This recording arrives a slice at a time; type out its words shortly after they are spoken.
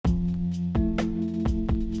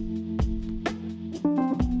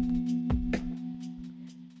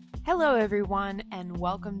Hello everyone, and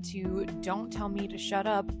welcome to Don't Tell Me to Shut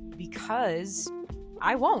Up, because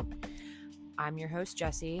I won't. I'm your host,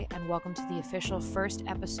 Jesse, and welcome to the official first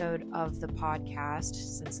episode of the podcast,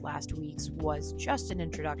 since last week's was just an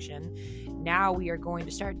introduction. Now we are going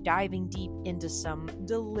to start diving deep into some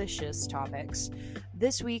delicious topics.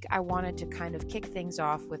 This week, I wanted to kind of kick things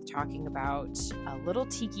off with talking about a little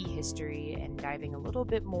Tiki history and diving a little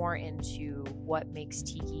bit more into what makes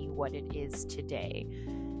Tiki what it is today.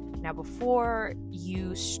 Now, before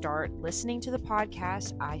you start listening to the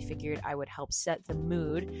podcast, I figured I would help set the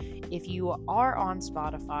mood. If you are on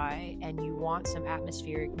Spotify and you want some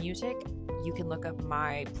atmospheric music, you can look up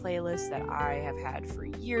my playlist that I have had for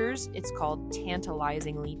years. It's called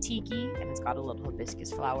Tantalizingly Tiki, and it's got a little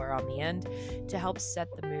hibiscus flower on the end to help set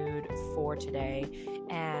the mood for today.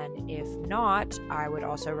 And if not, I would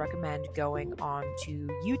also recommend going on to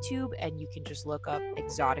YouTube, and you can just look up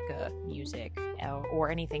Exotica music or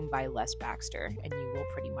anything by Les Baxter, and you will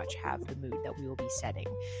pretty much have the mood that we will be setting.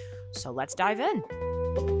 So let's dive in.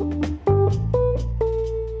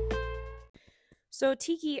 So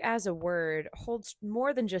Tiki as a word holds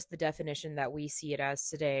more than just the definition that we see it as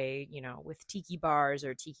today, with tiki bars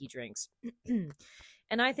or tiki drinks.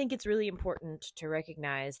 And I think it's really important to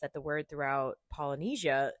recognize that the word throughout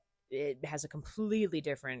Polynesia, it has a completely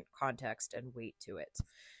different context and weight to it.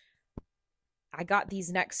 I got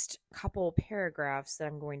these next couple paragraphs that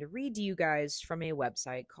I'm going to read to you guys from a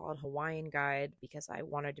website called Hawaiian Guide, because I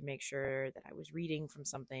wanted to make sure that I was reading from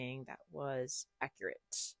something that was accurate.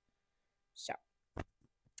 So,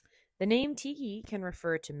 the name Tiki can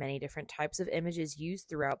refer to many different types of images used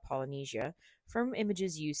throughout Polynesia, from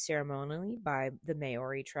images used ceremonially by the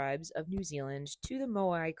Maori tribes of New Zealand to the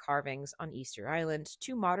moai carvings on Easter Island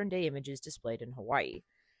to modern-day images displayed in Hawaii.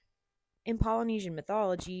 In Polynesian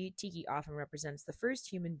mythology, Tiki often represents the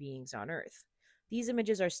first human beings on Earth. These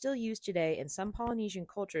images are still used today in some Polynesian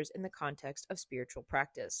cultures in the context of spiritual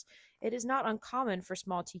practice. It is not uncommon for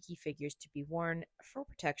small Tiki figures to be worn for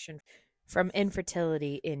protection from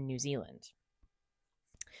infertility in New Zealand.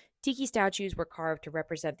 Tiki statues were carved to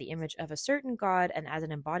represent the image of a certain god and as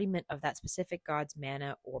an embodiment of that specific god's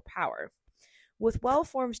mana or power. With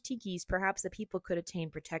well-formed tikis, perhaps the people could attain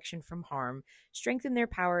protection from harm, strengthen their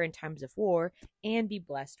power in times of war, and be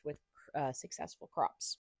blessed with successful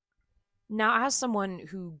crops. Now, as someone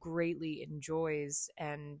who greatly enjoys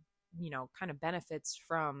and kind of benefits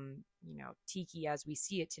from, Tiki as we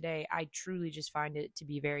see it today, I truly just find it to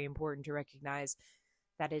be very important to recognize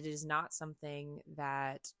that it is not something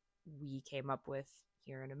that we came up with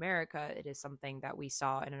here in America. It is something that we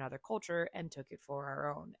saw in another culture and took it for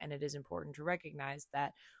our own. And it is important to recognize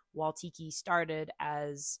that while Tiki started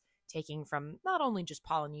as taking from not only just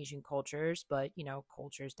Polynesian cultures, but,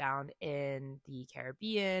 cultures down in the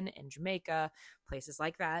Caribbean and Jamaica, places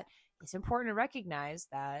like that, it's important to recognize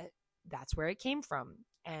that that's where it came from.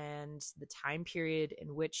 And the time period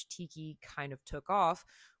in which Tiki kind of took off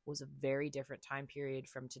was a very different time period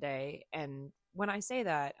from today. And when I say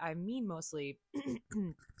that, I mean mostly,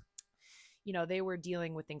 they were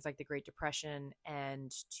dealing with things like the Great Depression,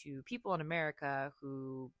 and to people in America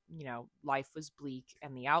who, life was bleak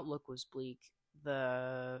and the outlook was bleak,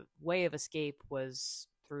 the way of escape was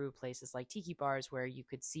through places like tiki bars, where you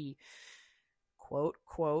could see quote,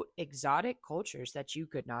 quote, exotic cultures that you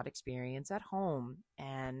could not experience at home.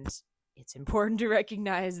 And it's important to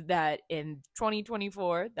recognize that in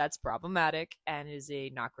 2024, that's problematic and is a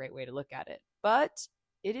not great way to look at it. But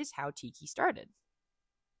it is how Tiki started.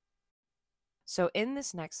 So in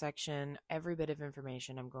this next section, every bit of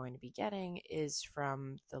information I'm going to be getting is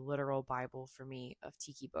from the literal Bible for me of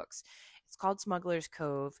Tiki books. It's called Smuggler's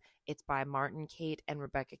Cove. It's by Martin Kate and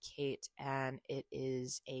Rebecca Kate, and it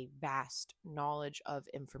is a vast knowledge of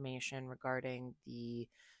information regarding the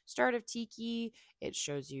start of Tiki. It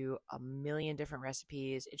shows you a million different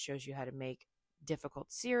recipes. It shows you how to make difficult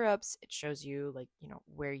syrups. It shows you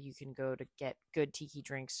where you can go to get good Tiki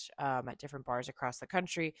drinks at different bars across the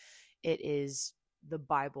country. It is the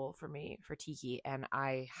Bible for me for Tiki, and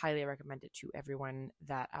I highly recommend it to everyone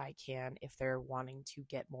that I can if they're wanting to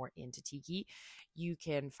get more into Tiki. You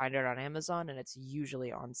can find it on Amazon, and it's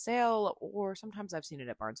usually on sale, or sometimes I've seen it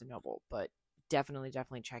at Barnes & Noble, but definitely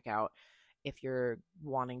check out if you're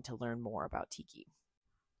wanting to learn more about Tiki.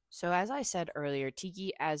 So as I said earlier,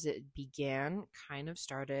 Tiki as it began kind of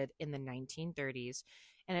started in the 1930s,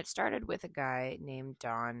 and it started with a guy named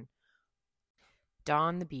Don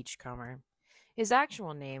the Beachcomber. His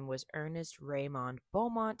actual name was Ernest Raymond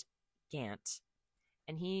Beaumont Gant,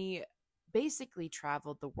 and he basically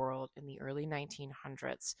traveled the world in the early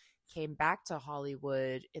 1900s, came back to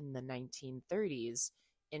Hollywood in the 1930s,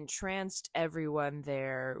 entranced everyone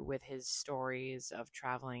there with his stories of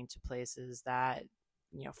traveling to places that,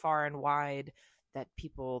 far and wide, that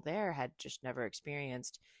people there had just never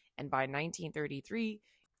experienced. And by 1933,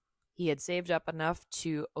 he had saved up enough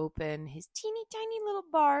to open his teeny tiny little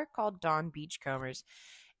bar called Don Beachcombers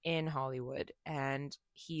in Hollywood. And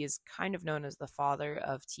he is kind of known as the father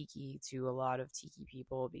of tiki to a lot of tiki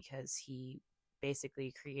people because he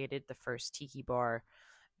basically created the first tiki bar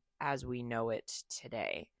as we know it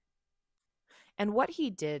today. And what he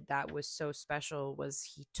did that was so special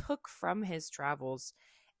was he took from his travels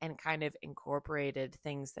and kind of incorporated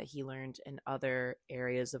things that he learned in other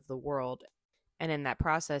areas of the world. And in that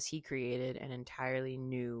process, he created an entirely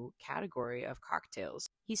new category of cocktails.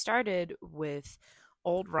 He started with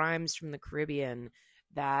old rhymes from the Caribbean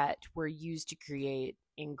that were used to create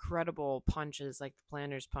incredible punches like the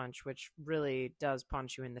Planter's Punch, which really does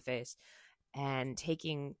punch you in the face. And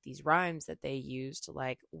taking these rhymes that they used,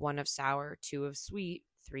 like one of sour, two of sweet,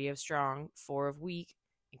 three of strong, four of weak,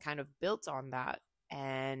 and kind of built on that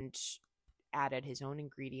and added his own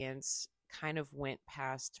ingredients, kind of went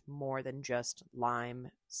past more than just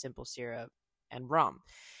lime, simple syrup, and rum,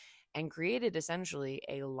 and created essentially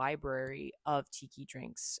a library of tiki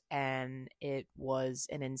drinks. And it was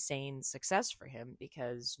an insane success for him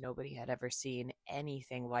because nobody had ever seen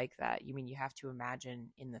anything like that. You have to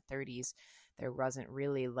imagine in the 30s, there wasn't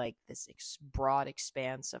really like this broad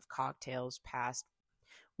expanse of cocktails past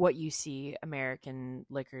what you see American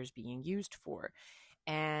liquors being used for.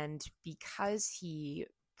 And because he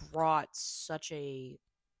brought such a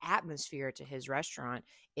atmosphere to his restaurant,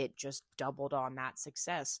 it just doubled on that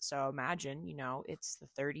success. So imagine, it's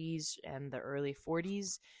the 30s and the early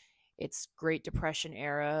 40s. It's Great Depression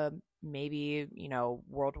era, maybe,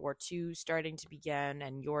 World War II starting to begin,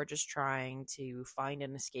 and you're just trying to find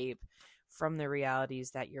an escape from the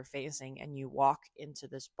realities that you're facing. And you walk into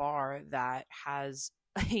this bar that has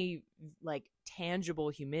a like tangible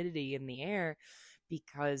humidity in the air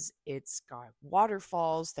because it's got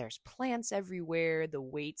waterfalls, there's plants everywhere, the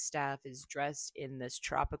wait staff is dressed in this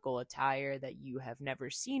tropical attire that you have never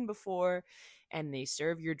seen before, and they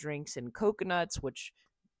serve your drinks in coconuts, which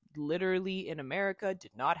literally in America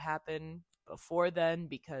did not happen before then,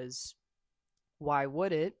 because why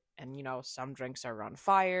would it? And some drinks are on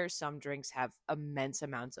fire, some drinks have immense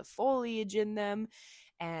amounts of foliage in them,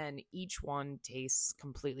 and each one tastes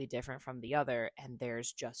completely different from the other, and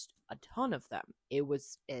there's just a ton of them. It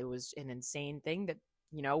was an insane thing that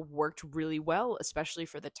worked really well, especially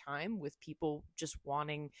for the time, with people just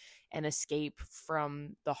wanting an escape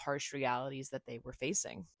from the harsh realities that they were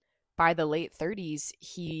facing. By the late 30s,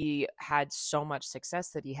 he had so much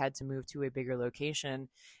success that he had to move to a bigger location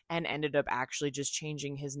and ended up actually just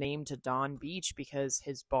changing his name to Don Beach because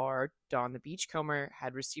his bar, Don the Beachcomber,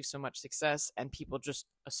 had received so much success and people just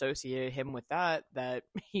associated him with that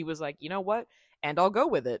he was like, you know what? And I'll go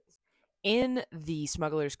with it. In the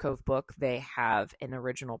Smuggler's Cove book, they have an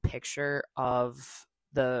original picture of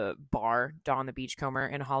the bar, Don the Beachcomber,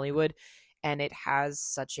 in Hollywood, and it has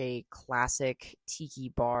such a classic tiki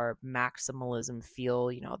bar maximalism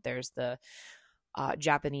feel. There's the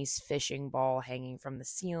Japanese fishing ball hanging from the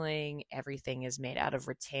ceiling. Everything is made out of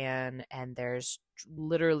rattan, and there's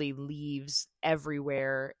literally leaves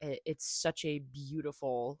everywhere. It's such a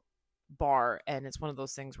beautiful bar, and it's one of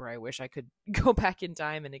those things where I wish I could go back in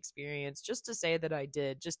time and experience, just to say that I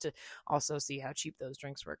did, just to also see how cheap those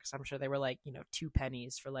drinks were, because I'm sure they were like 2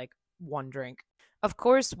 pennies for like one drink. Of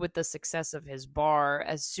course, with the success of his bar,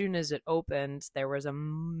 as soon as it opened, there was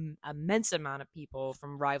an immense amount of people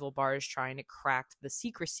from rival bars trying to crack the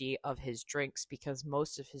secrecy of his drinks, because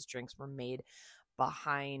most of his drinks were made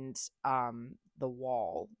behind the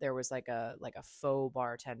wall. There was like a faux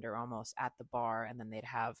bartender almost at the bar, and then they'd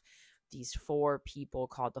have these 4 people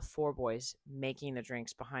called the 4 boys making the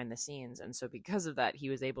drinks behind the scenes. And so because of that,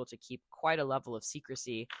 he was able to keep quite a level of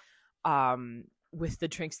secrecy with the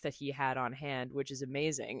drinks that he had on hand, which is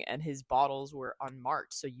amazing. And his bottles were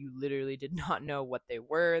unmarked, so you literally did not know what they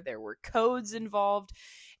were. There were codes involved,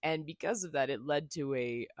 and because of that, it led to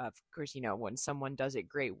of course, when someone does it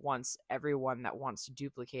great once, everyone that wants to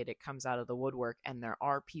duplicate it comes out of the woodwork, and there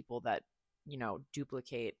are people that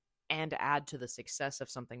duplicate and add to the success of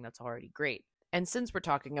something that's already great. And since we're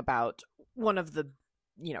talking about one of the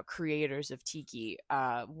creators of tiki,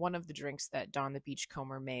 one of the drinks that Don the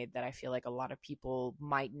Beachcomber made that I feel like a lot of people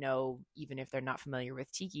might know, even if they're not familiar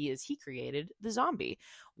with tiki, is he created the zombie,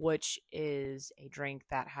 which is a drink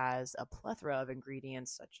that has a plethora of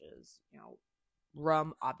ingredients such as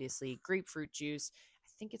rum, obviously, grapefruit juice. I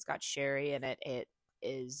think it's got sherry in it. It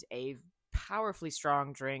is a powerfully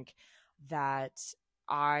strong drink that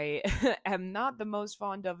I am not the most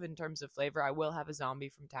fond of in terms of flavor. I will have a zombie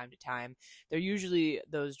from time to time. They're usually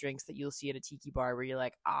those drinks that you'll see at a tiki bar where you're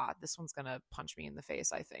like, this one's gonna punch me in the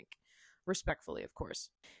face, I think. Respectfully, of course.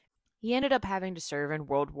 He ended up having to serve in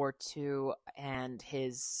World War II, and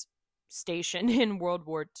his station in World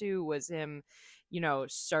War II was him,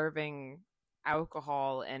 serving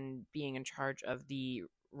alcohol and being in charge of the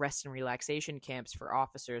rest and relaxation camps for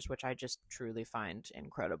officers, which I just truly find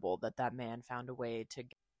incredible that man found a way to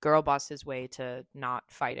girl boss his way to not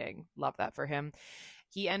fighting. Love that for him.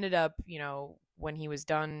 He ended up, when he was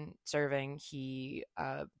done serving, he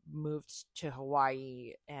moved to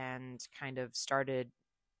Hawaii and kind of started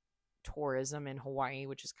tourism in Hawaii,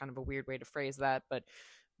 which is kind of a weird way to phrase that, but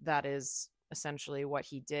that is essentially what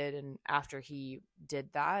he did. And after he did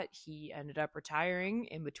that, he ended up retiring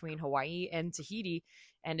in between Hawaii and Tahiti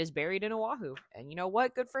and is buried in Oahu. And you know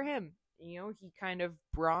what? Good for him. He kind of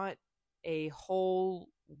brought a whole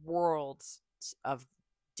world of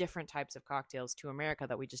different types of cocktails to America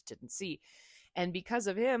that we just didn't see. And because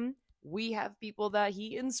of him, we have people that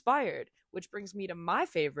he inspired, which brings me to my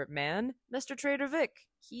favorite man, Mr. Trader Vic.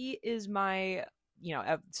 He is my,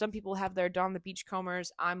 some people have their Don the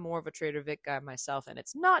Beachcombers. I'm more of a Trader Vic guy myself, and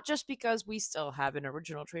it's not just because we still have an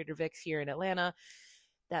original Trader Vic here in Atlanta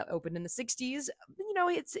that opened in the 60s.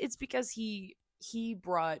 It's because he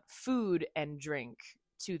brought food and drink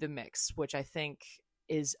to the mix, which I think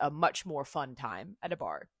is a much more fun time at a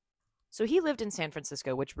bar. So he lived in San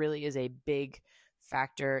Francisco, which really is a big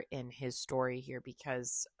factor in his story here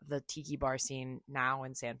because the tiki bar scene now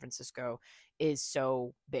in San Francisco is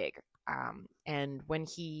so big. And when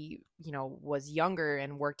he, was younger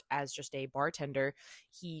and worked as just a bartender,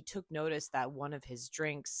 he took notice that one of his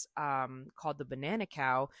drinks, called the Banana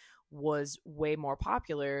Cow, was way more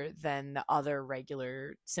popular than the other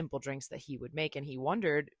regular simple drinks that he would make. And he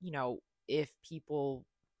wondered, if people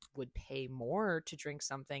would pay more to drink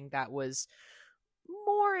something that was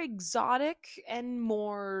more exotic and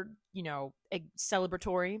more,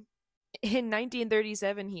 celebratory. In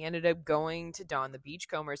 1937, he ended up going to Don the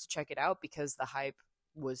Beachcombers to check it out because the hype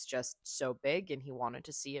was just so big and he wanted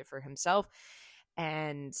to see it for himself.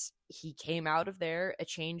 And he came out of there a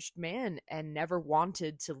changed man and never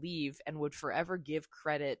wanted to leave and would forever give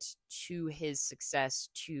credit to his success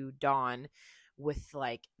to Don with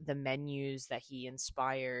like the menus that he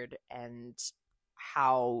inspired and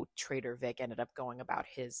how Trader Vic ended up going about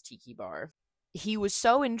his tiki bar. He was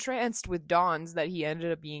so entranced with Don's that he ended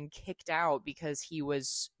up being kicked out because he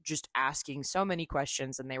was just asking so many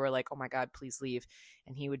questions and they were like, oh my God, please leave.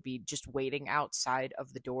 And he would be just waiting outside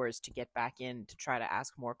of the doors to get back in to try to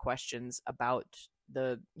ask more questions about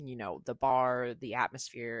the bar, the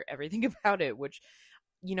atmosphere, everything about it, which,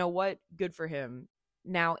 good for him.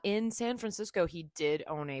 Now, in San Francisco, he did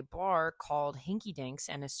own a bar called Hinky Dinks,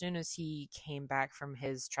 and as soon as he came back from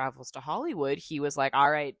his travels to Hollywood, he was like, all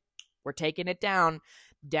right, we're taking it down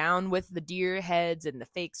with the deer heads and the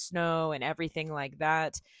fake snow and everything like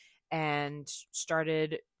that, and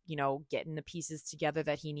started, getting the pieces together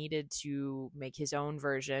that he needed to make his own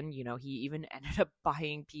version. He even ended up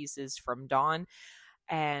buying pieces from Don,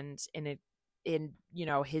 and in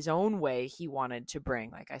his own way, he wanted to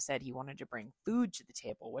bring, like I said, he wanted to bring food to the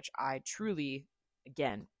table, which I truly,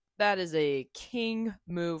 again, that is a king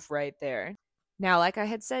move right there. Now, like I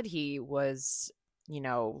had said, he was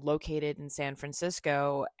located in San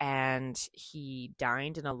Francisco and he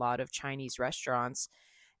dined in a lot of Chinese restaurants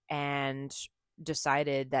and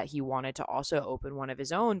decided that he wanted to also open one of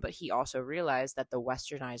his own, but he also realized that the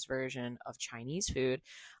westernized version of Chinese food,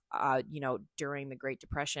 during the Great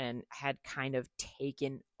Depression had kind of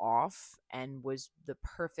taken off and was the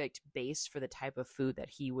perfect base for the type of food that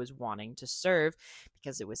he was wanting to serve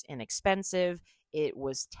because it was inexpensive, it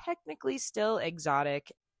was technically still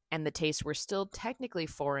exotic, and the tastes were still technically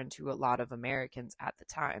foreign to a lot of Americans at the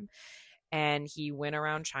time. And he went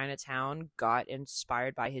around Chinatown, got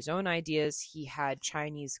inspired by his own ideas. He had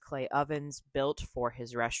Chinese clay ovens built for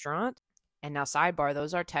his restaurant. And now, sidebar,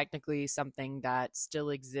 those are technically something that still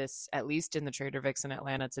exists, at least in the Trader Vic's in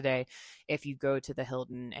Atlanta today. If you go to the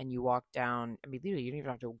Hilton and you walk down, I mean, literally, you don't even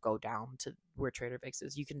have to go down to where Trader Vic's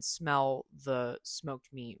is. You can smell the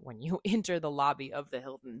smoked meat when you enter the lobby of the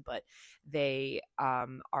Hilton. But they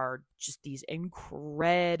are just these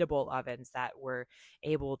incredible ovens that were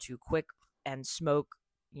able to quickly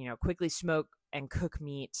smoke and cook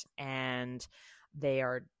meat. And they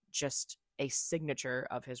are just a signature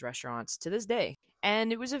of his restaurants to this day.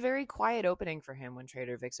 And it was a very quiet opening for him when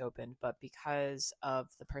Trader Vic's opened, but because of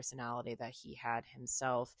the personality that he had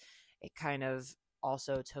himself, it kind of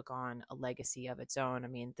also took on a legacy of its own. I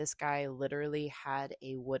mean, this guy literally had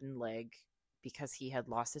a wooden leg because he had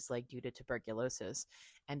lost his leg due to tuberculosis.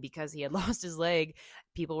 And because he had lost his leg,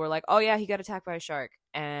 people were like, "Oh yeah, he got attacked by a shark."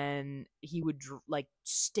 And he would like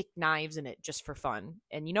stick knives in it just for fun.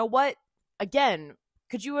 And you know what? Again,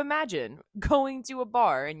 could you imagine going to a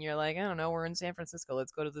bar and you're like, "I don't know, we're in San Francisco.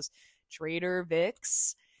 Let's go to this Trader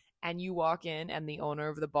Vic's." And you walk in and the owner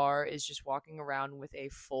of the bar is just walking around with a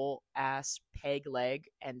full ass peg leg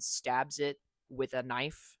and stabs it with a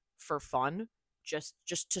knife for fun, just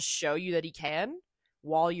to show you that he can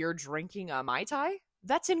while you're drinking a Mai Tai.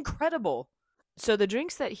 That's incredible. So the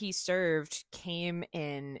drinks that he served came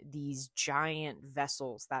in these giant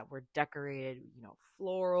vessels that were decorated,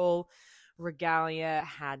 floral regalia,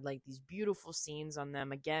 had like these beautiful scenes on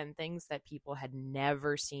them. Again, things that people had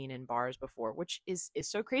never seen in bars before, which is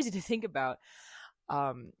so crazy to think about.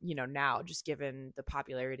 Now, just given the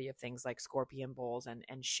popularity of things like scorpion bowls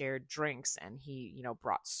and shared drinks, and he,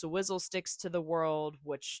 brought swizzle sticks to the world,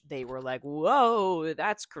 which they were like, "Whoa,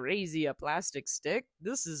 that's crazy, a plastic stick,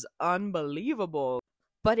 this is unbelievable."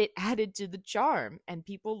 But it added to the charm and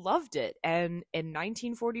people loved it. And in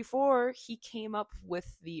 1944, he came up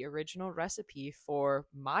with the original recipe for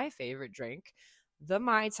my favorite drink, the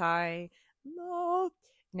Mai Tai.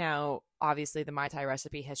 Now, obviously, the Mai Tai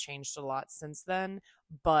recipe has changed a lot since then,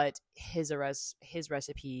 but his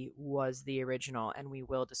recipe was the original, and we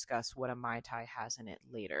will discuss what a Mai Tai has in it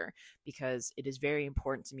later, because it is very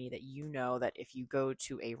important to me that you know that if you go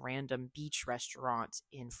to a random beach restaurant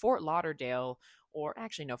in Fort Lauderdale, or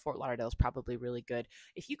actually, no, Fort Lauderdale is probably really good.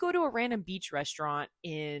 If you go to a random beach restaurant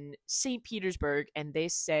in St. Petersburg and they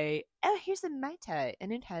say, "Oh, here's a Mai Tai,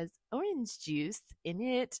 and it has orange juice in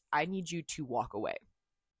it," I need you to walk away.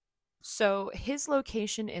 So his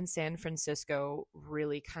location in San Francisco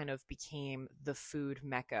really kind of became the food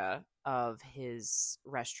mecca of his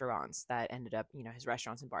restaurants that ended up, his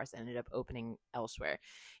restaurants and bars that ended up opening elsewhere.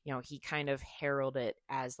 He kind of heralded it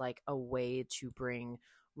as like a way to bring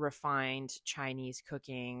refined Chinese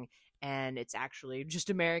cooking, and it's actually just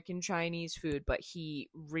American Chinese food, but he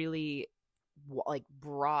really like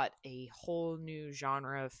brought a whole new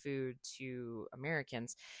genre of food to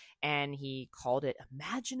Americans, and he called it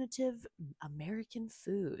imaginative American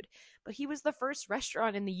food. But he was the first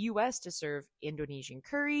restaurant in the US to serve Indonesian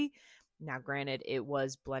curry. Now granted, it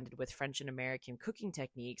was blended with French and American cooking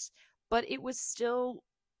techniques, but it was still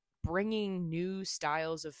bringing new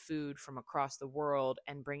styles of food from across the world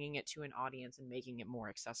and bringing it to an audience and making it more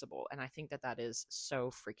accessible. And I think that that is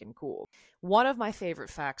so freaking cool. One of my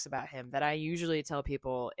favorite facts about him that I usually tell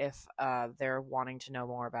people if they're wanting to know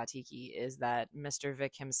more about Tiki is that Mr.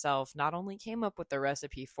 Vic himself not only came up with the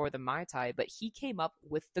recipe for the Mai Tai, but he came up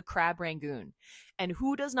with the crab rangoon. And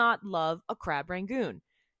who does not love a crab rangoon?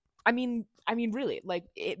 Really, like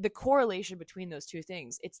the correlation between those two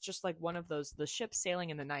things, it's just like one of those, the ship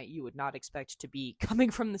sailing in the night you would not expect to be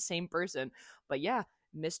coming from the same person. But yeah,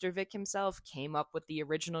 Mr. Vic himself came up with the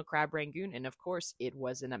original crab rangoon, and of course, it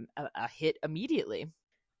was a hit immediately.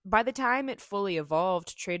 By the time it fully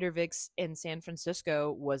evolved, Trader Vic's in San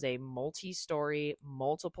Francisco was a multi-story,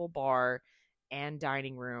 multiple bar and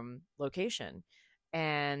dining room location.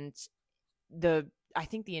 And the I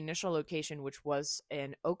think the initial location, which was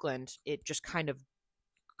in Oakland, it just kind of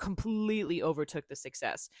completely overtook the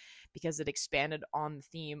success because it expanded on the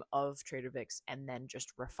theme of Trader Vic's and then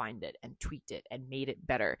just refined it and tweaked it and made it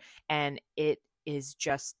better. And it is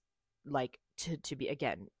just like to be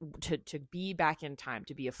again to be back in time,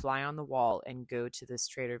 to be a fly on the wall and go to this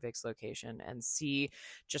Trader Vic's location and see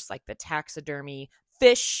just like the taxidermy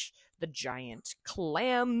fish, the giant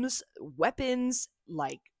clams, weapons,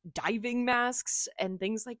 like diving masks and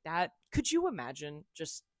things like that. Could you imagine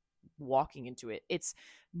just walking into it? It's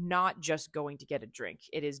not just going to get a drink,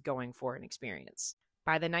 it is going for an experience.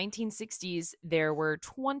 By the 1960s, there were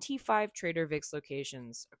 25 Trader Vic's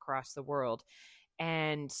locations across the world,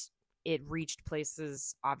 and it reached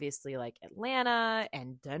places obviously like Atlanta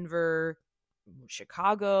and Denver,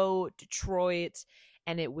 Chicago, Detroit,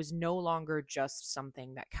 and it was no longer just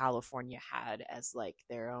something that California had as like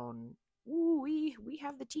their own. Ooh, we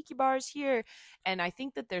have the tiki bars here. And I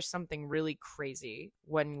think that there's something really crazy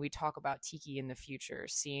when we talk about tiki in the future,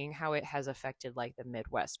 seeing how it has affected like the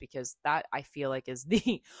Midwest, because that I feel like is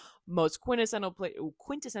the most quintessential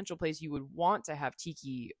place you would want to have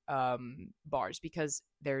tiki bars, because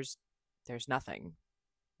there's nothing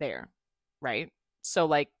there, right? So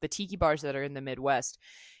like the tiki bars that are in the Midwest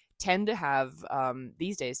tend to have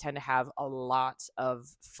these days tend to have a lot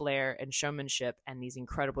of flair and showmanship and these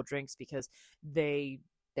incredible drinks, because they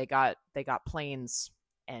got plains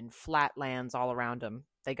and flatlands all around them.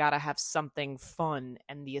 They got to have something fun,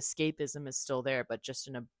 and the escapism is still there, but just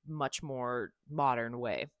in a much more modern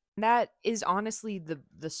way. That is honestly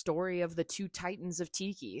the story of the two titans of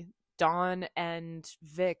Tiki. Don and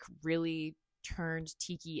Vic really turned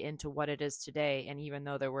Tiki into what it is today. And even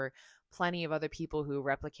though there were plenty of other people who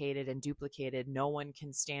replicated and duplicated, no one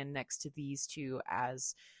can stand next to these two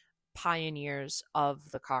as pioneers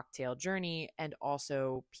of the cocktail journey, and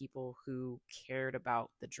also people who cared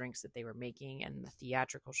about the drinks that they were making and the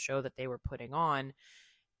theatrical show that they were putting on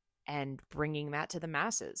and bringing that to the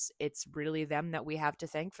masses. It's really them that we have to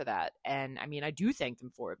thank for that. And I mean, I do thank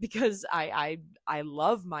them for it because I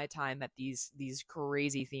love my time at these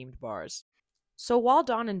crazy themed bars. So while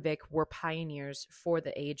Don and Vic were pioneers for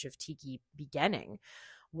the age of Tiki beginning,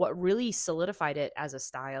 what really solidified it as a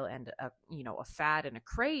style and a fad and a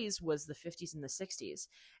craze was the 50s and the 60s.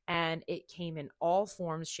 And it came in all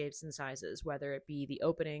forms, shapes, and sizes, whether it be the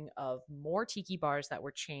opening of more tiki bars that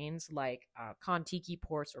were chains like Kon Tiki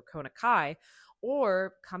Ports or Kona Kai,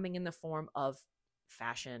 or coming in the form of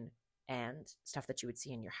fashion and stuff that you would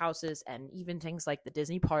see in your houses, and even things like the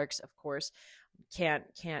Disney parks. Of course, can't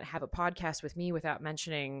have a podcast with me without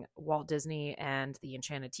mentioning Walt Disney and the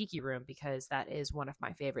Enchanted Tiki Room, because that is one of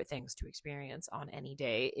my favorite things to experience on any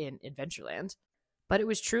day in Adventureland. But it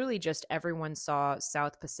was truly just everyone saw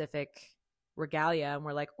South Pacific regalia and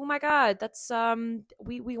we're like, oh my god, that's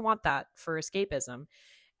we want that for escapism.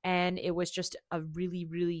 And it was just a really,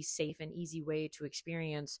 really safe and easy way to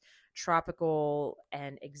experience tropical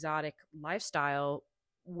and exotic lifestyle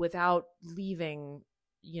without leaving,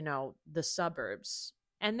 the suburbs.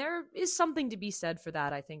 And there is something to be said for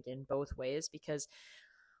that, I think, in both ways, because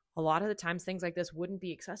a lot of the times things like this wouldn't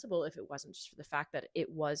be accessible if it wasn't just for the fact that it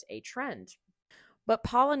was a trend. But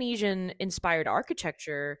Polynesian inspired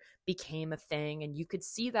architecture became a thing, and you could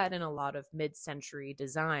see that in a lot of mid century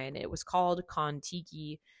design. It was called Kon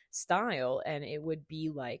Tiki style, and it would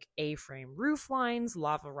be like A frame roof lines,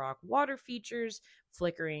 lava rock water features,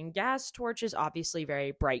 flickering gas torches, obviously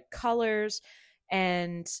very bright colors.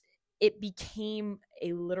 And it became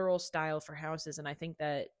a literal style for houses, and I think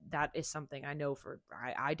that is something I know for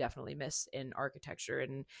I definitely miss in architecture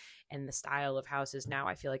and the style of houses. Now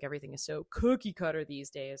I feel like everything is so cookie cutter these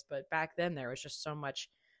days, but back then there was just so much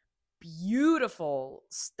beautiful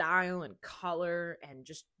style and color and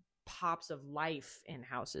just pops of life in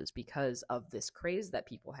houses because of this craze that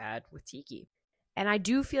people had with tiki. And I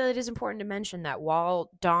do feel it is important to mention that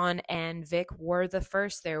while Don and Vic were the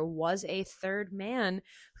first, there was a third man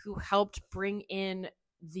who helped bring in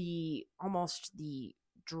the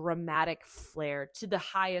dramatic flair to the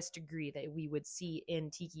highest degree that we would see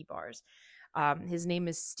in tiki bars. His name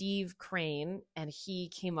is Steve Crane, and he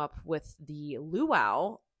came up with the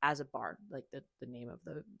luau as a bar. Like the name of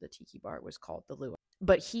the tiki bar was called the luau.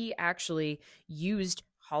 But he actually used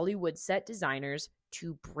Hollywood set designers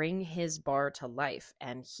to bring his bar to life.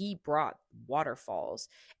 And he brought waterfalls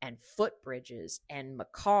and footbridges and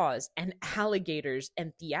macaws and alligators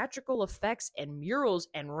and theatrical effects and murals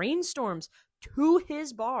and rainstorms to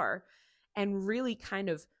his bar, and really kind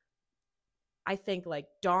of, I think, like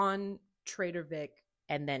Don, Trader Vic,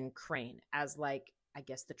 and then Crane as, like, I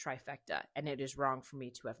guess, the trifecta. And it is wrong for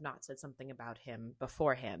me to have not said something about him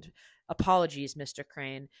beforehand. Apologies, Mr.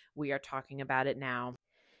 Crane. We are talking about it now.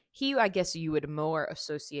 He, I guess you would more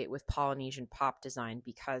associate with Polynesian pop design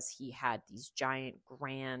because he had these giant,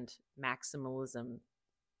 grand maximalism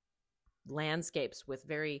landscapes with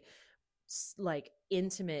very, like,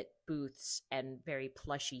 intimate booths and very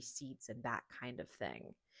plushy seats and that kind of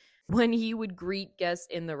thing. When he would greet guests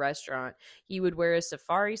in the restaurant, he would wear a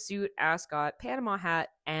safari suit, ascot, Panama hat,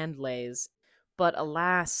 and leis. But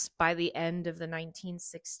alas, by the end of the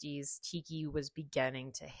 1960s, Tiki was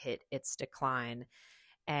beginning to hit its decline.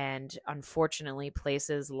 And unfortunately,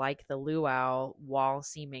 places like the luau, while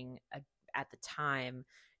seeming at the time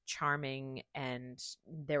charming and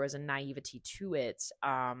there was a naivety to it,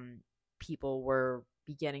 people were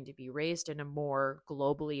beginning to be raised in a more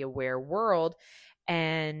globally aware world,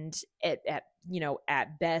 and it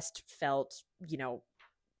at best felt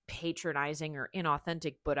patronizing or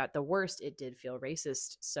inauthentic, but at the worst it did feel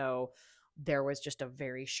racist. So there was just a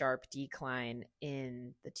very sharp decline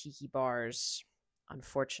in the tiki bars,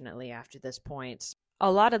 unfortunately, after this point.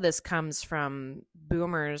 A lot of this comes from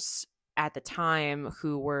boomers at the time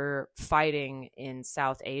who were fighting in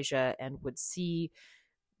South Asia and would see,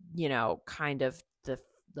 kind of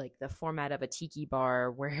the format of a tiki bar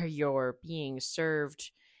where you're being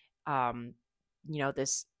served,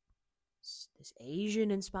 this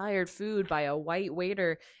Asian inspired food by a white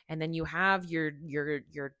waiter, and then you have your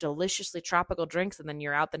deliciously tropical drinks, and then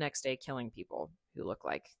you're out the next day killing people who look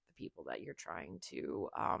like the people that you're trying to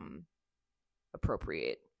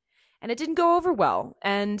appropriate. And it didn't go over well.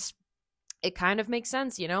 And it kind of makes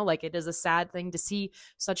sense, like it is a sad thing to see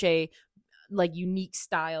such a like unique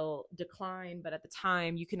style decline, but at the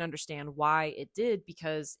time you can understand why it did,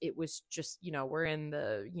 because it was just, we're in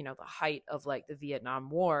the, the height of like the Vietnam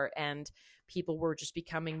War, and people were just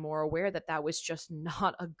becoming more aware that that was just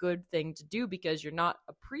not a good thing to do, because you're not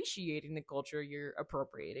appreciating the culture, you're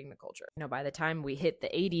appropriating the culture. By the time we hit the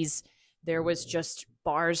 80s, there was just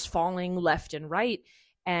bars falling left and right.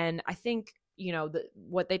 And I think,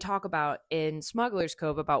 what they talk about in Smuggler's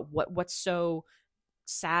Cove about what's so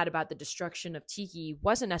sad about the destruction of Tiki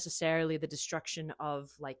wasn't necessarily the destruction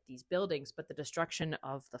of like these buildings, but the destruction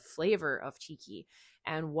of the flavor of Tiki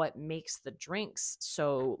and what makes the drinks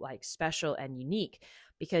so like special and unique.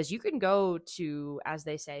 Because you can go to, as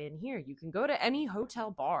they say in here, you can go to any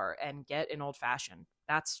hotel bar and get an old fashioned.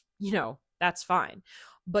 That's, that's fine.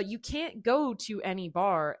 But you can't go to any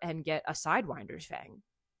bar and get a Sidewinder's Fang.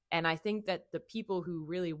 And I think that the people who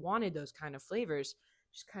really wanted those kind of flavors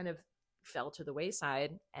just kind of fell to the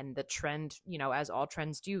wayside, and the trend, as all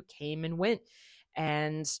trends do, came and went.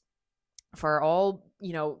 And for all,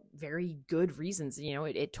 very good reasons,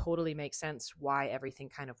 it totally makes sense why everything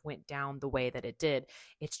kind of went down the way that it did.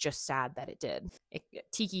 It's just sad that it did.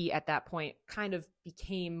 Tiki at that point kind of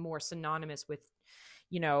became more synonymous with,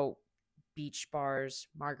 beach bars,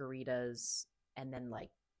 margaritas, and then like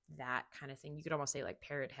that kind of thing. You could almost say like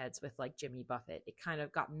parrot heads with like Jimmy Buffett. It kind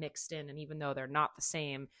of got mixed in, and even though they're not the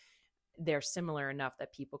same, they're similar enough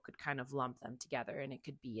that people could kind of lump them together and it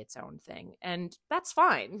could be its own thing. And that's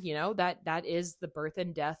fine. That is the birth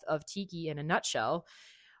and death of Tiki in a nutshell.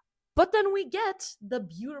 But then we get the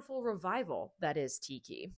beautiful revival that is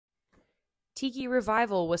Tiki. Tiki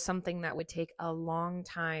revival was something that would take a long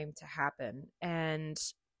time to happen, and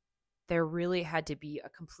there really had to be a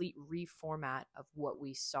complete reformat of what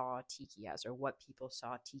we saw Tiki as, or what people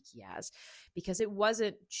saw Tiki as, because it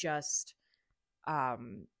wasn't just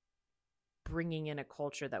bringing in a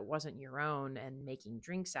culture that wasn't your own and making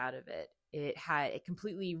drinks out of it. It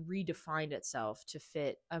completely redefined itself to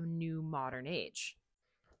fit a new modern age.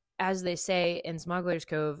 As they say in Smuggler's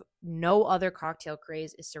Cove, no other cocktail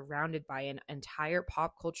craze is surrounded by an entire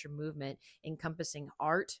pop culture movement encompassing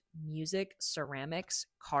art, music, ceramics,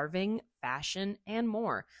 carving, fashion, and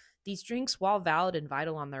more. These drinks, while valid and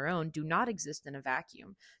vital on their own, do not exist in a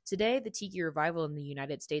vacuum. Today, the Tiki revival in the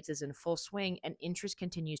United States is in full swing, and interest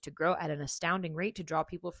continues to grow at an astounding rate to draw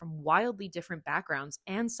people from wildly different backgrounds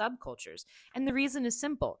and subcultures. And the reason is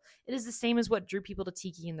simple. It is the same as what drew people to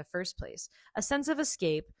Tiki in the first place: a sense of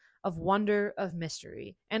escape, of wonder, of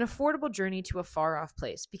mystery, an affordable journey to a far-off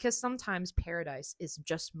place, because sometimes paradise is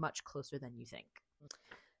just much closer than you think.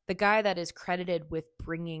 The guy that is credited with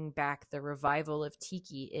bringing back the revival of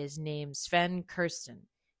Tiki is named Sven Kirsten.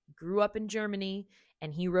 He grew up in Germany,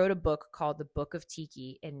 and he wrote a book called The Book of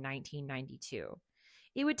Tiki in 1992.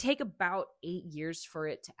 It would take about 8 years for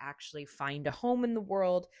it to actually find a home in the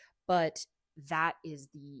world, but that is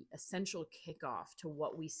the essential kickoff to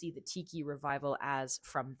what we see the Tiki revival as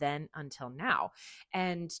from then until now.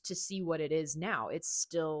 And to see what it is now, it's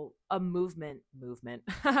still a movement.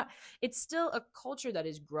 It's still a culture that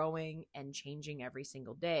is growing and changing every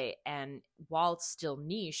single day. And while it's still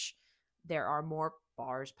niche, there are more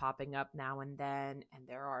bars popping up now and then, and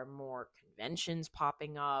there are more conventions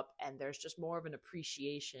popping up, and there's just more of an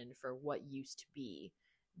appreciation for what used to be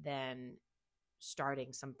than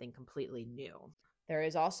starting something completely new. There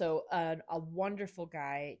is also a wonderful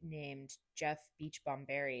guy named Jeff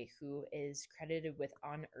Beachbomberry who is credited with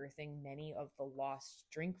unearthing many of the lost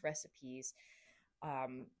drink recipes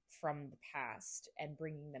from the past and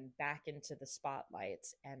bringing them back into the spotlight.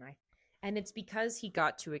 And it's because he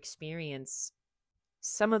got to experience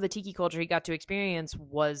some of the Tiki culture he got to experience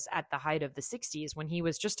was at the height of the 60s when he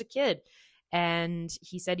was just a kid. And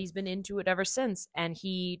he said he's been into it ever since. And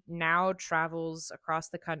he now travels across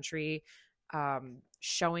the country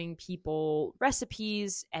showing people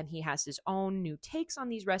recipes, and he has his own new takes on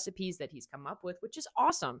these recipes that he's come up with, which is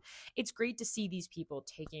awesome. It's great to see these people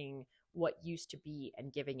taking what used to be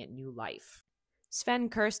and giving it new life. Sven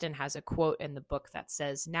Kirsten has a quote in the book that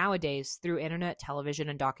says, "Nowadays, through internet, television,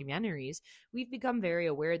 and documentaries, we've become very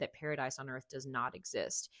aware that paradise on Earth does not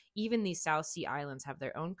exist. Even these South Sea islands have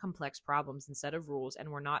their own complex problems and set of rules and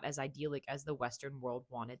were not as idyllic as the Western world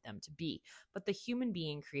wanted them to be. But the human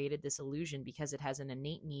being created this illusion because it has an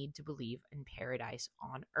innate need to believe in paradise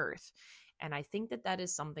on Earth." And I think that that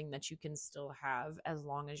is something that you can still have as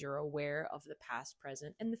long as you're aware of the past,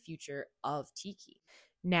 present, and the future of Tiki.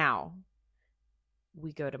 Now,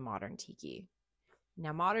 we go to modern Tiki.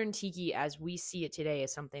 Now, modern tiki, as we see it today,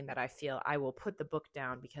 is something that I feel I will put the book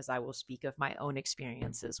down because I will speak of my own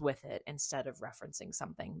experiences with it instead of referencing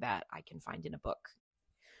something that I can find in a book.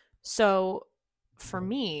 So, for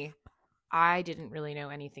me, I didn't really know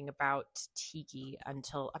anything about tiki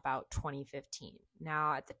until about 2015.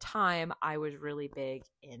 Now, at the time, I was really big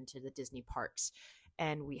into the Disney parks,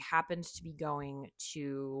 and we happened to be going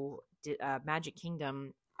to Magic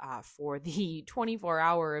Kingdom for the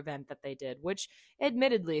 24-hour event that they did, which,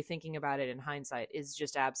 admittedly, thinking about it in hindsight, is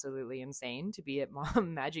just absolutely insane to be at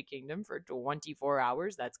Magic Kingdom for 24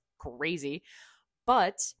 hours. That's crazy.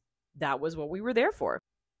 But that was what we were there for.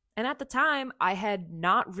 And at the time, I had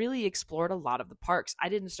not really explored a lot of the parks. I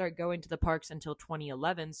didn't start going to the parks until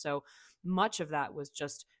 2011. So much of that was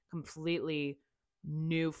just completely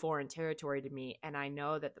new foreign territory to me. And I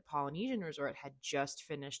know that the Polynesian Resort had just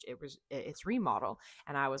finished its remodel.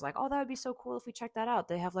 And I was like, oh, that would be so cool if we checked that out.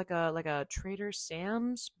 They have like a Trader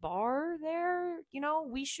Sam's bar there.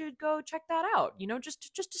 We should go check that out, just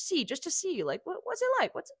to see like what's it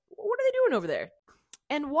like? What are they doing over there?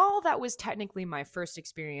 And while that was technically my first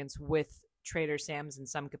experience with Trader Sam's in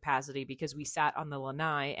some capacity, because we sat on the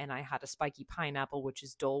lanai and I had a spiky pineapple, which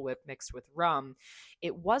is Dole Whip mixed with rum,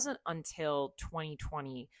 it wasn't until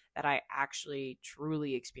 2020 that I actually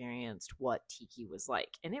truly experienced what tiki was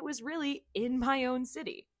like. And it was really in my own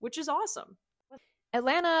city, which is awesome.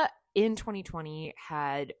 Atlanta in 2020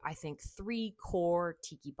 had, I think, three core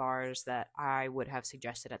tiki bars that I would have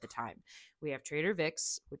suggested at the time. We have Trader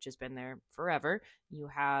Vic's, which has been there forever. You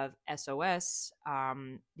have SOS,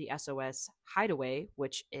 the SOS Hideaway,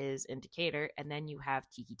 which is in Decatur, and then you have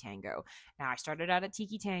Tiki Tango. Now, I started out at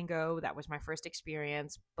Tiki Tango. That was my first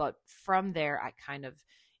experience, but from there, I kind of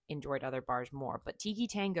enjoyed other bars more. But Tiki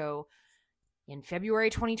Tango in February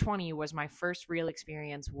 2020 was my first real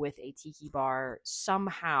experience with a tiki bar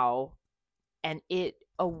somehow, and it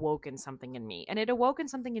awoken something in me. And it awoken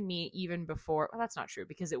something in me even before, well, that's not true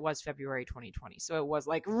because it was February 2020. So it was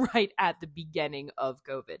like right at the beginning of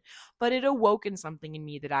COVID. But it awoken something in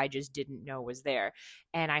me that I just didn't know was there.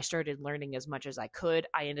 And I started learning as much as I could.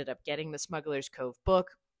 I ended up getting the Smuggler's Cove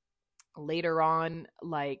book later on.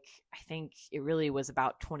 Like, I think it really was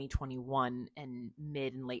about 2021 and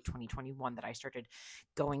mid and late 2021 that I started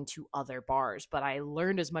going to other bars, but I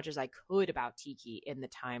learned as much as I could about tiki in the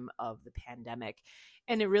time of the pandemic.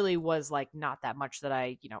 And it really was like not that much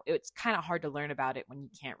that it's kind of hard to learn about it when you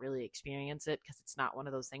can't really experience it, because it's not one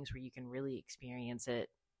of those things where you can really experience it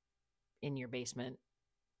in your basement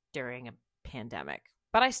during a pandemic.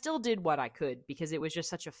 But I still did what I could because it was just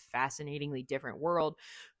such a fascinatingly different world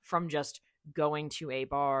from just going to a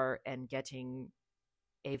bar and getting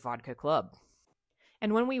a vodka club.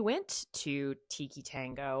 And when we went to Tiki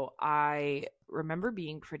Tango, I remember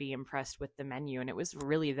being pretty impressed with the menu. And it was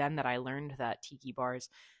really then that I learned that tiki bars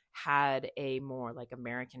had a more like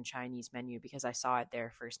American Chinese menu because I saw it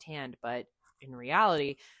there firsthand. But in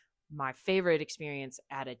reality, my favorite experience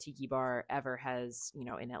at a tiki bar ever has,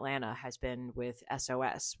 in Atlanta, has been with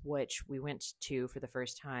SOS, which we went to for the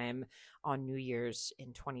first time on New Year's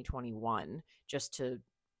in 2021, just to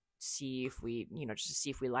see if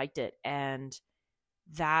we liked it. And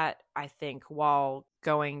that, I think, while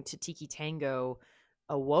going to Tiki Tango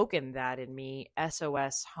awoken that in me,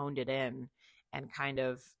 SOS honed it in and kind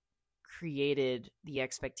of created the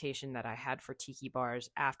expectation that I had for tiki bars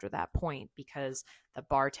after that point, because the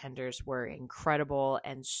bartenders were incredible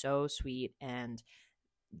and so sweet and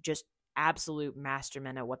just absolute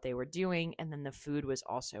mastermen at what they were doing. And then the food was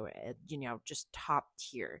also, just top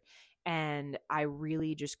tier. And I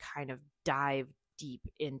really just kind of dived deep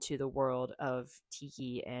into the world of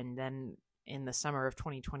tiki. And then in the summer of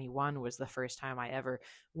 2021 was the first time I ever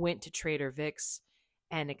went to Trader Vic's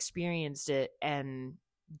and experienced it. And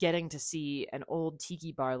getting to see an old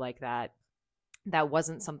tiki bar like that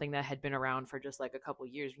wasn't something that had been around for just like a couple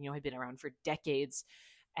years, had been around for decades,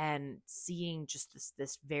 and seeing just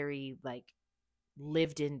this very like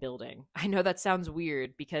lived in building. I know that sounds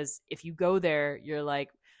weird because if you go there, you're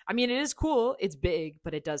like, I mean, it is cool, it's big,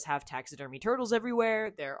 but it does have taxidermy turtles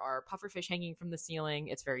everywhere. There are pufferfish hanging from the ceiling.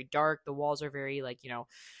 It's very dark. The walls are very like,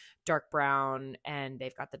 dark brown, and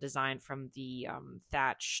they've got the design from the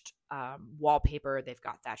thatched wallpaper. They've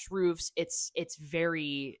got thatched roofs. It's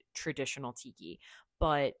very traditional tiki.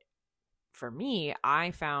 But for me,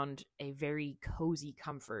 I found a very cozy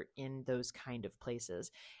comfort in those kind of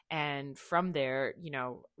places. And from there,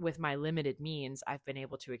 with my limited means, I've been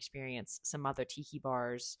able to experience some other tiki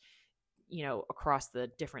bars, across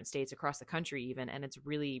the different states, across the country even. And it's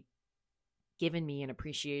really given me an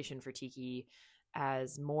appreciation for tiki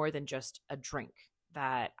as more than just a drink.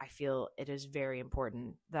 that I feel it is very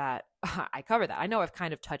important that I cover that. I know I've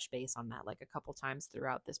kind of touched base on that like a couple times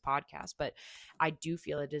throughout this podcast, but I do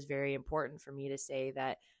feel it is very important for me to say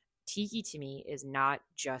that tiki to me is not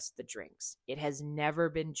just the drinks. It has never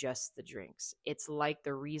been just the drinks. It's like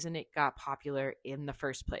the reason it got popular in the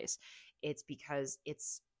first place. It's because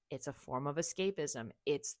it's a form of escapism.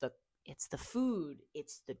 It's the food,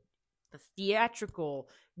 it's the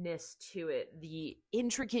theatricalness to it, the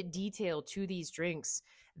intricate detail to these drinks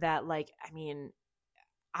that, like, I mean,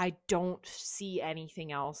 I don't see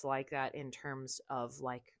anything else like that in terms of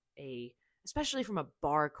like especially from a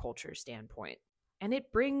bar culture standpoint. And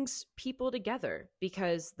it brings people together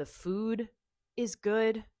because the food is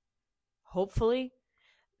good, hopefully.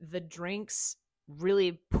 The drinks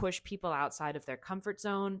really push people outside of their comfort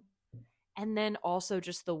zone. And then also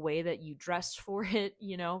just the way that you dress for it,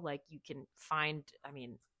 like you can find, I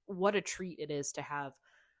mean, what a treat it is to have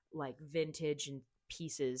like vintage and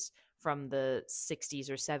pieces from the 60s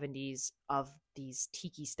or 70s of these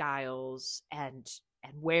tiki styles and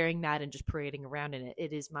wearing that and just parading around in it.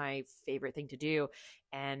 It is my favorite thing to do.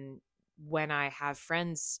 And when I have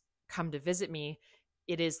friends come to visit me,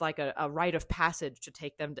 it is like a rite of passage to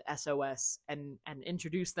take them to SOS and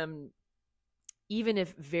introduce them, even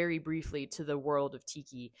if very briefly, to the world of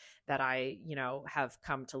tiki that I, have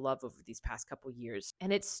come to love over these past couple years.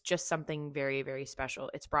 And it's just something very, very special.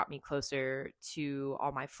 It's brought me closer to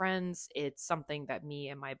all my friends. It's something that me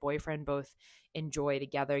and my boyfriend both enjoy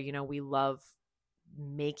together. We love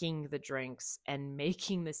making the drinks and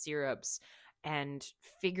making the syrups and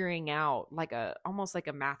figuring out like almost like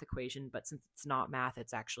a math equation, but since it's not math,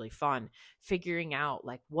 it's actually fun, figuring out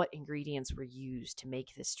like what ingredients were used to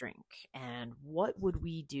make this drink and what would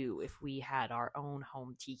we do if we had our own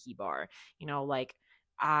home tiki bar. Like,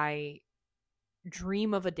 I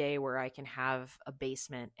dream of a day where I can have a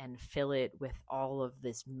basement and fill it with all of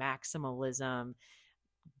this maximalism,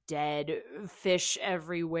 dead fish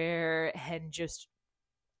everywhere, and just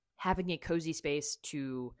having a cozy space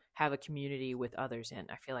to have a community with others in.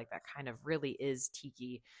 I feel like that kind of really is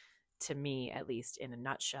tiki to me, at least in a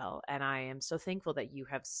nutshell. And I am so thankful that you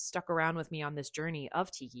have stuck around with me on this journey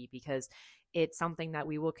of tiki, because it's something that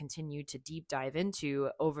we will continue to deep dive into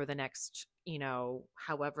over the next,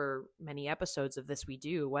 however many episodes of this we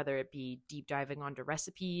do, whether it be deep diving onto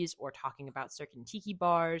recipes or talking about certain tiki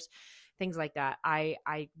bars, things like that. I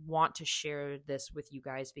want to share this with you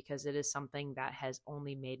guys because it is something that has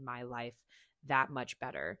only made my life that much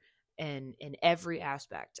better in every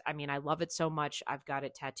aspect. I mean, I love it so much. I've got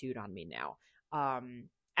it tattooed on me now.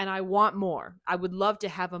 And I want more. I would love to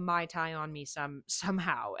have a Mai Tai on me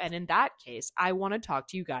somehow. And in that case, I want to talk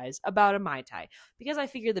to you guys about a Mai Tai, because I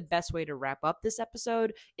figure the best way to wrap up this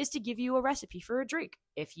episode is to give you a recipe for a drink,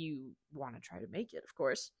 if you want to try to make it, of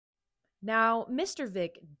course. Now, Mr.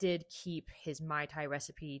 Vic did keep his Mai Tai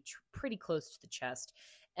recipe pretty close to the chest,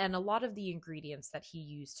 and a lot of the ingredients that he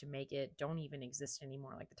used to make it don't even exist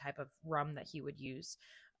anymore. Like the type of rum that he would use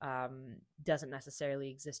doesn't necessarily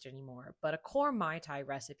exist anymore. But a core Mai Tai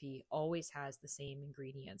recipe always has the same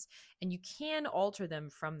ingredients, and you can alter them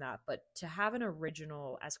from that. But to have an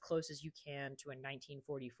original as close as you can to a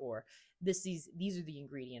 1944, these are the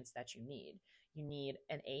ingredients that you need. You need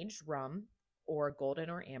an aged rum, or golden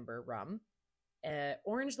or amber rum,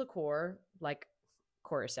 orange liqueur like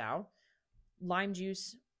Curacao, lime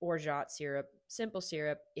juice, orgeat syrup, simple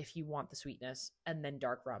syrup if you want the sweetness, and then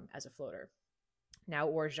dark rum as a floater. Now,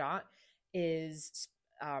 orgeat is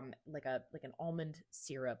like an almond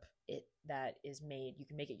syrup that is made. You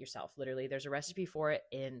can make it yourself. Literally, there's a recipe for it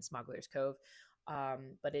in Smuggler's Cove,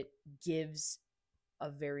 but it gives a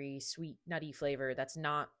very sweet, nutty flavor that's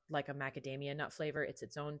not like a macadamia nut flavor. It's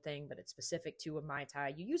its own thing, but it's specific to a Mai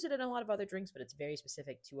Tai. You use it in a lot of other drinks, but it's very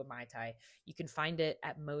specific to a Mai Tai. You can find it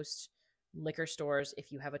at most liquor stores.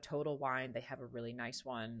 If you have a Total Wine, they have a really nice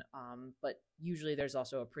one. But usually there's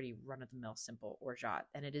also a pretty run-of-the-mill simple orgeat,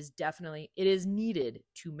 and it is needed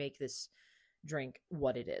to make this drink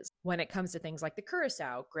what it is. When it comes to things like the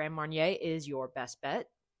Curacao, Grand Marnier is your best bet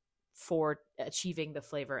for achieving the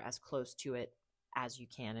flavor as close to it as you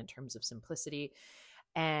can in terms of simplicity.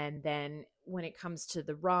 And then when it comes to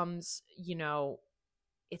the rums,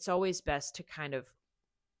 it's always best to kind of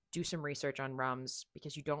do some research on rums,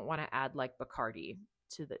 because you don't want to add like Bacardi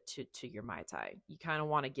to your Mai Tai. You kind of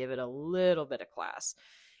want to give it a little bit of class.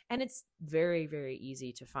 And it's very, very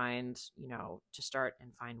easy to find, to start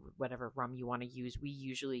and find whatever rum you want to use. We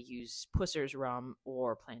usually use Pusser's rum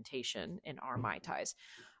or Plantation in our Mai Tais.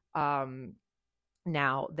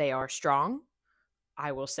 Now, they are strong,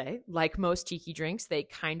 I will say. Like most tiki drinks, they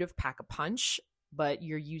kind of pack a punch. but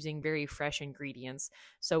you're using very fresh ingredients.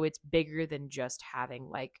 So it's bigger than just having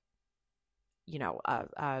like, you know,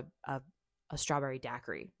 a strawberry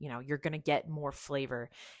daiquiri. You know, you're going to get more flavor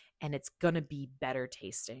and it's going to be better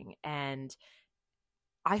tasting. And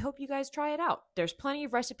I hope you guys try it out. There's plenty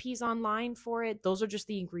of recipes online for it. Those are just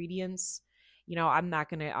the ingredients. You know, I'm not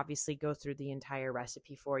going to obviously go through the entire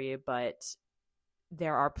recipe for you, but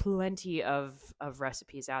there are plenty of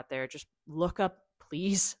recipes out there. Just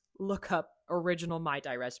please look up original Mai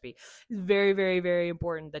Tai recipe. It's very, very, very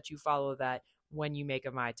important that you follow that when you make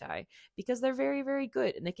a Mai Tai, because they're very, very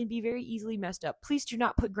good and they can be very easily messed up. Please do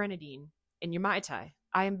not put grenadine in your Mai Tai.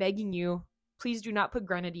 I am begging you, please do not put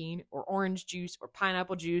grenadine or orange juice or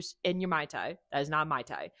pineapple juice in your Mai Tai. That is not Mai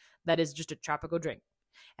Tai. That is just a tropical drink.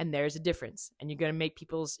 And there's a difference. And you're going to make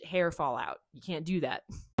people's hair fall out. You can't do that.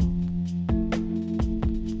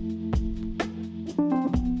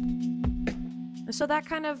 So that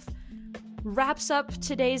kind of wraps up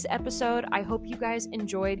today's episode. I hope you guys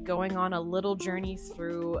enjoyed going on a little journey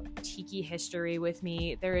through Tiki history with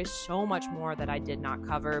me. There is so much more that I did not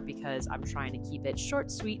cover because I'm trying to keep it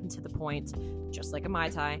short, sweet, and to the point, just like a Mai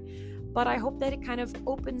Tai. But I hope that it kind of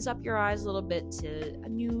opens up your eyes a little bit to a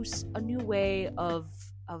new way of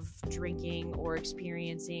drinking or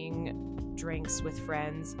experiencing drinks with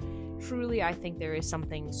friends. Truly, I think there is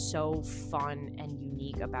something so fun and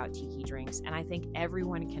unique about Tiki drinks, and I think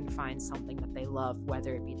everyone can find something that they love,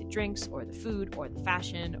 whether it be the drinks or the food or the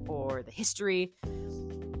fashion or the history.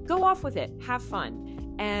 Go off with it. Have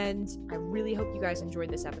fun. And I really hope you guys enjoyed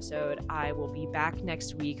this episode. I will be back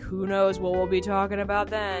next week. Who knows what we'll be talking about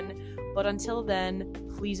then? But until then,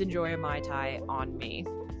 please enjoy a Mai Tai on me.